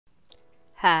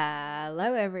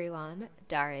Hello everyone,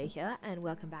 Darya here, and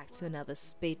welcome back to another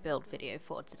speed build video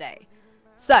for today.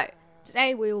 So,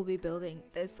 today we will be building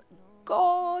this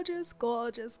gorgeous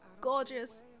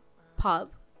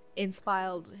pub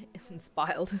inspired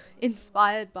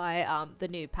by the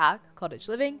new pack, Cottage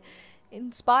Living,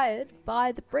 inspired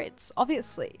by the Brits,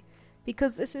 obviously,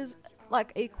 because this is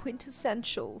like a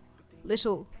quintessential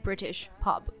little British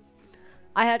pub.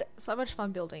 I had so much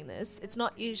fun building this. It's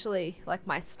not usually like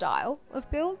my style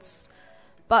of builds,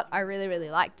 but I really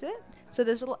liked it. So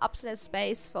there's a little upstairs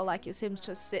space for like your Sims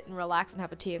to sit and relax and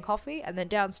have a tea and coffee, and then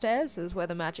downstairs is where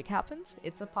the magic happens.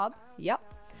 It's a pub. Yep.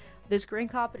 This green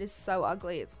carpet is so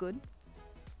ugly, it's good.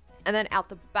 And then out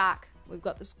the back, we've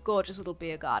got this gorgeous little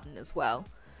beer garden as well.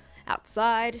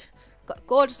 Outside, got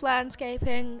gorgeous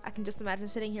landscaping. I can just imagine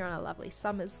sitting here on a lovely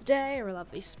summer's day or a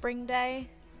lovely spring day.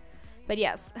 But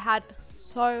yes, had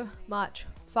so much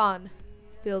fun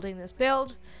building this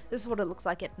build. This is what it looks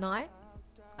like at night.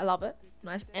 I love it.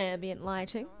 Nice ambient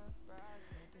lighting.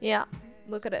 Yeah,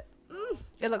 look at it.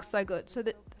 It looks so good. So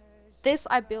this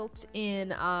I built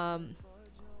in,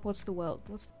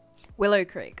 Willow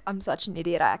Creek. I'm such an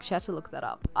idiot. I actually had to look that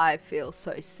up. I feel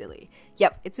so silly.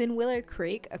 Yep, it's in Willow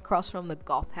Creek across from the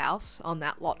Goth House on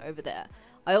that lot over there.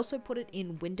 I also put it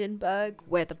in Windenburg,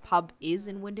 where the pub is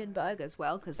in Windenburg as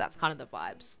well, because that's kind of the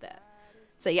vibes there.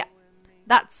 So yeah,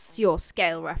 that's your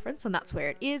scale reference, and that's where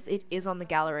it is. It is on the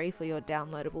gallery for your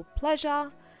downloadable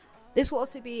pleasure. This will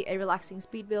also be a relaxing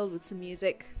speed build with some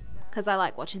music, because I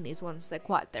like watching these ones. They're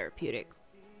quite therapeutic.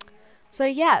 So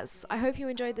yes, I hope you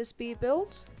enjoyed this speed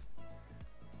build.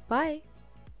 Bye!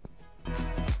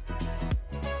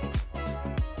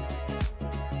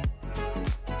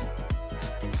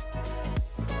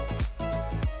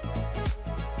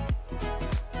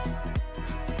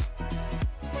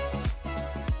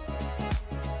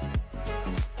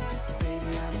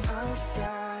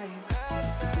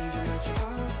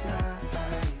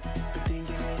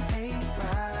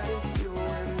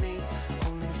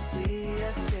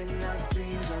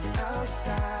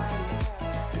 Outside,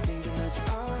 been thinking about you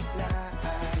all night.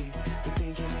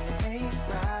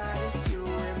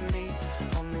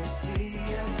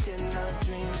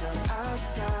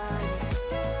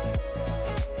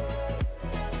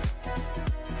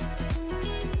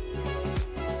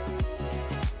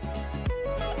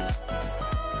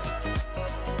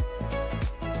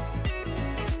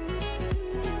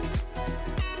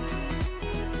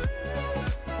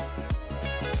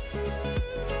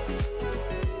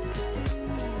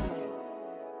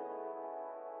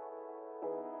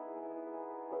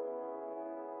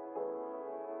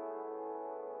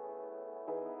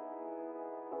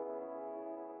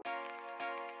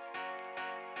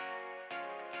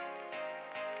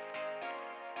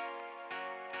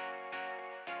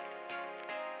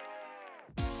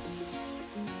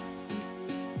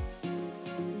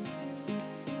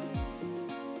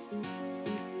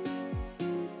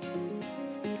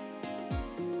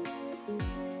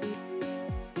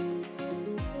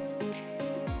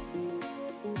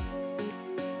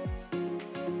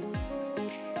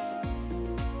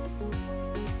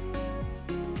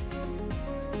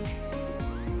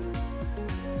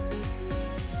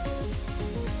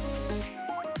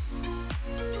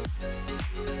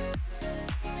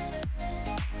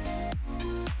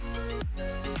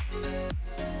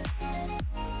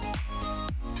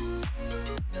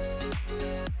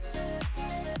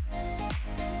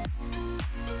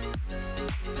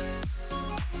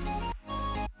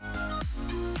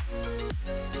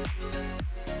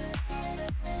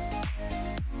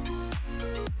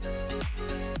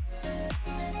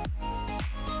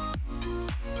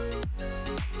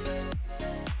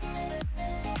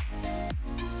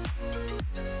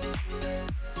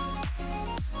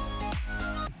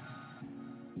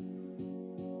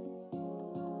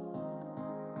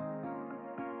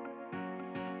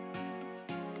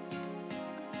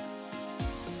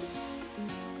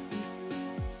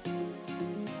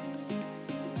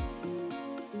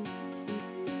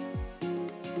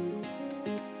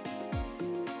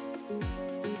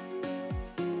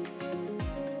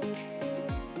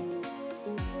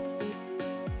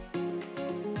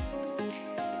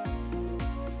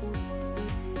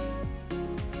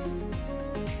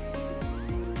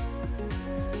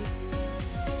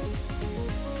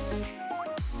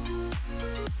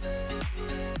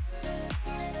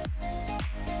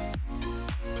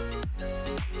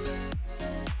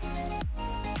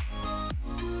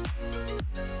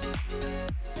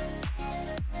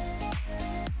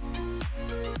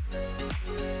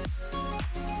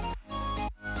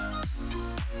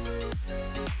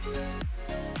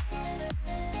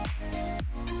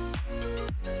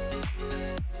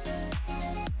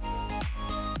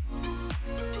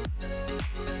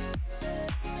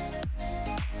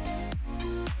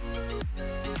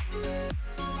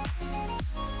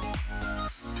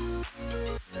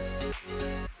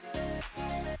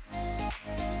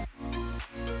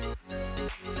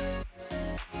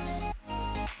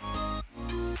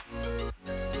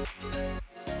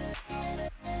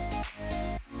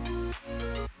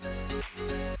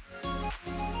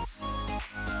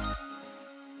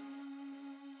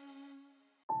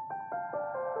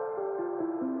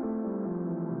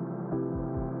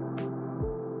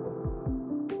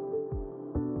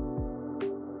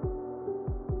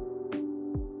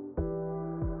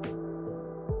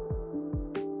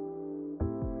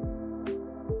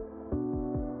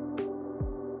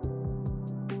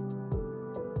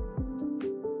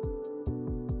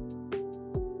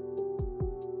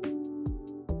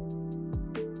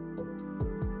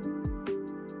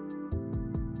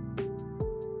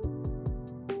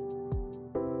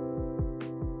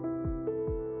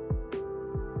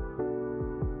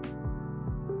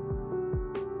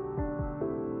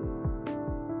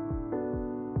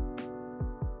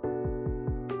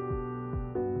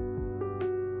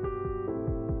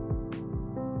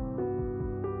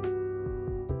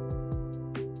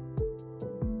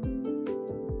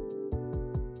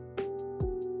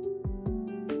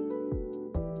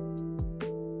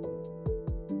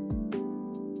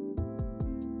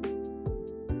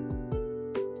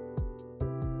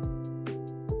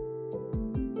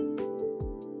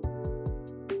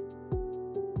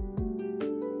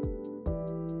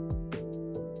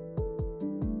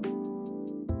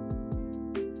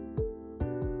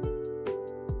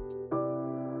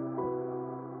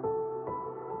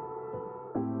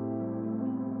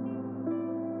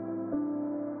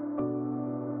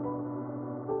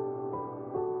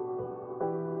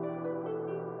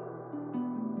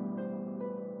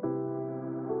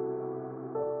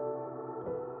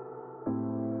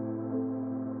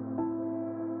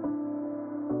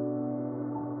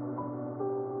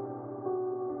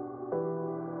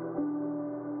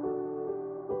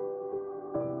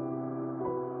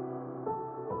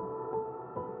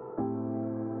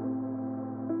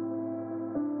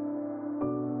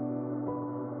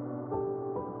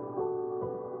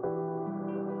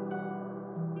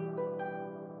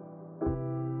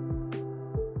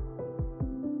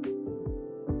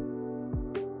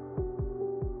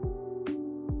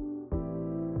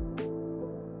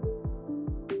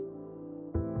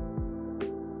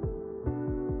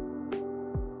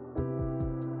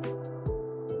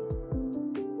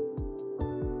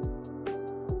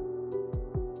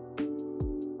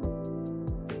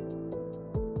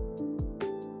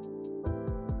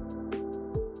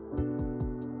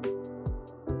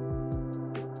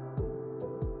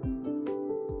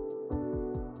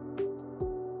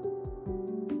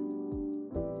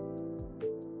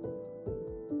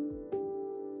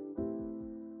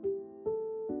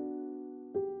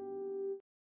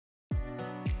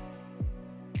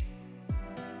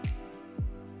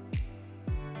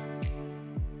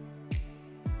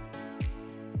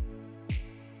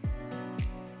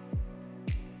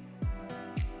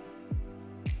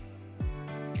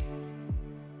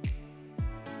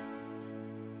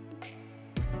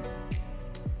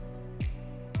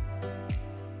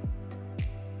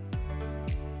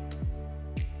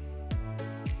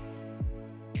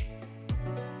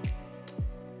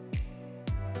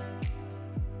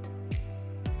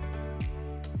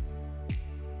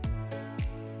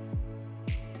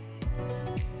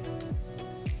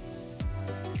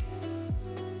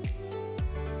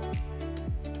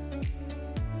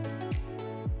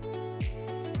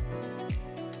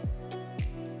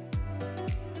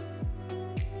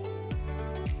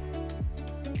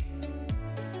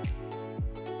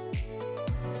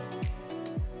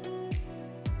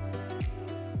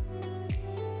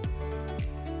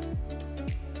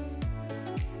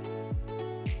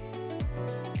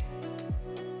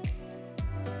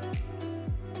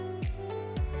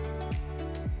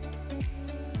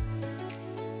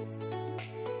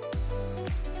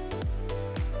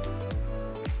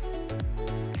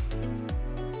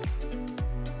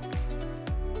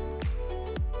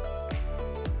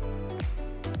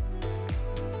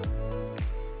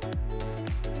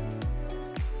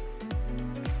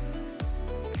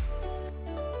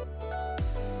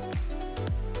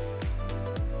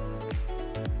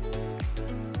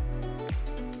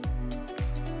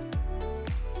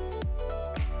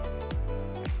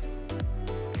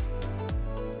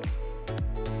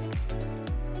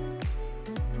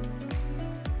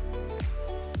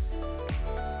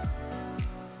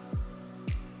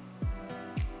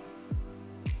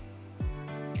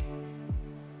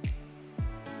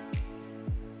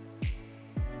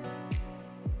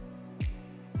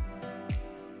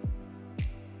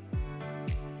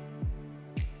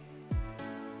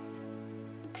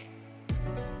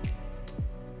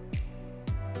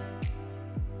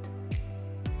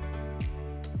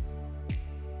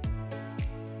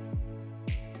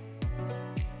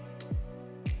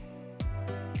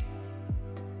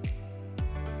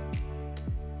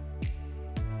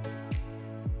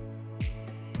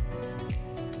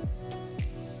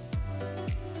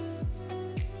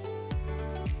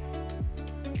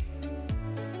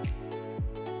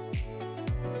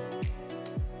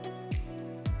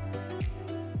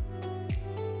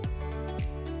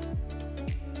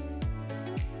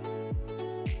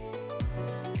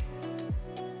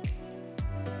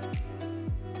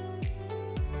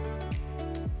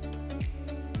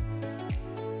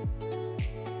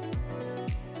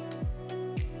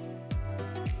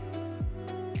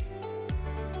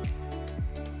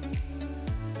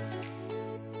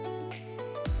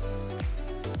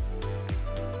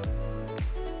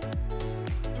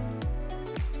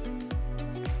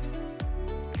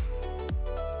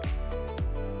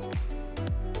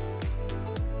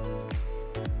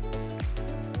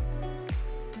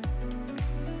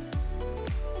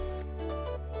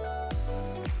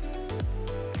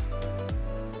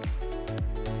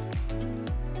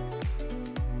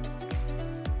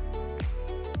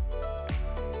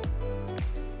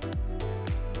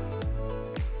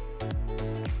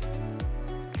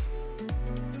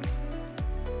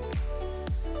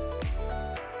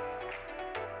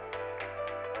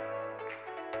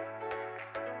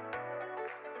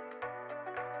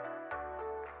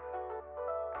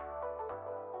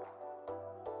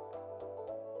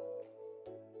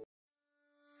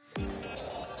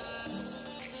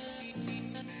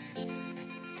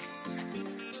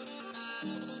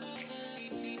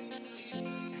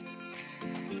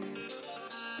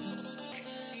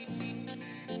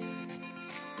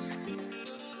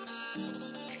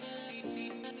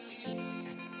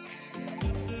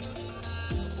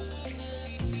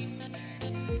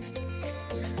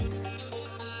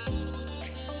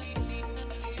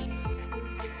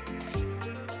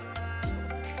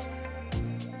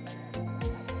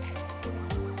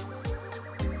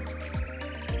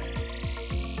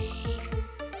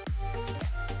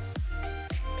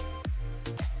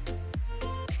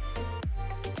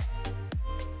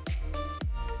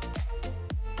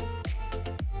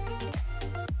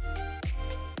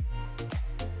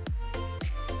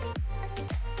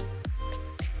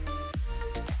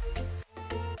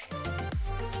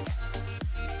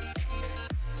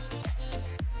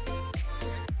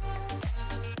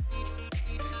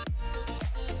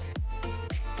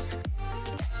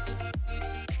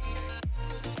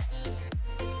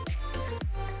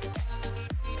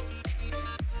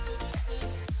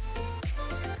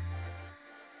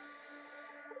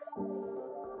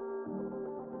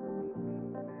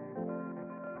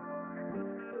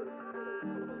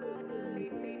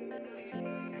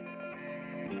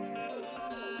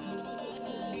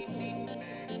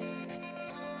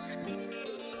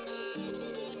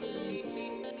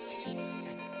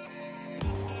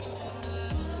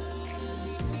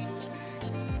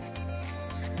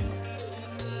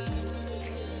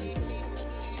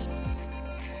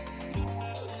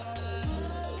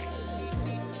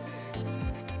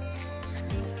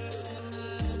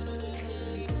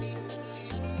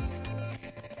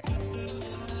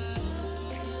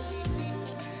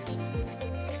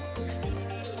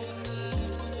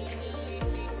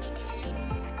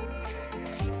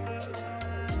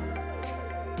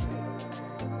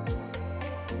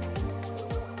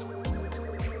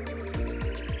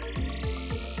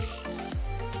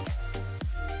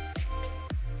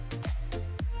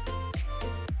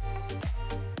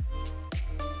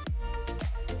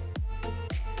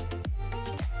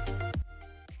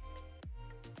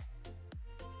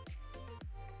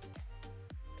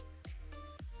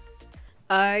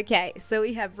 Okay, so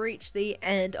we have reached the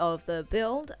end of the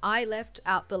build. I left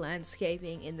out the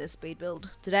landscaping in this speed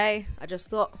build today. I just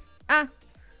thought,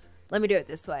 let me do it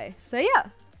this way. So yeah,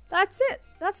 that's it.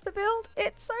 That's the build.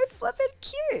 It's so flippin'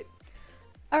 cute.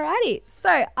 Alrighty,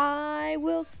 so I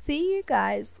will see you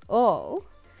guys all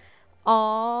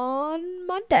on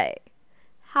Monday.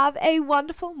 Have a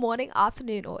wonderful morning,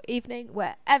 afternoon, or evening,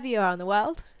 wherever you are in the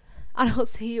world. And I'll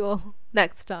see you all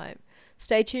next time.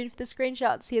 Stay tuned for the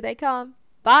screenshots. Here they come.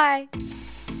 Bye!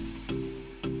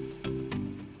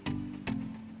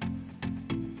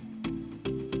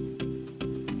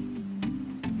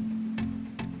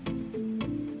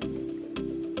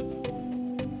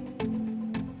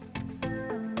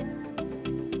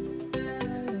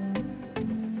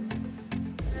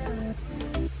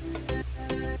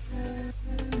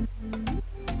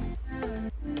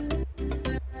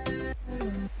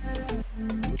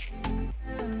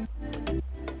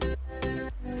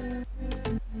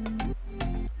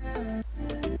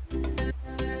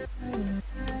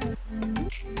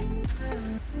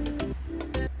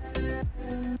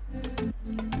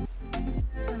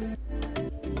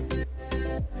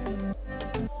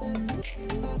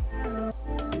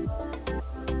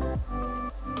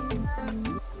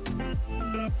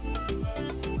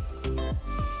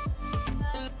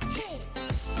 Hey!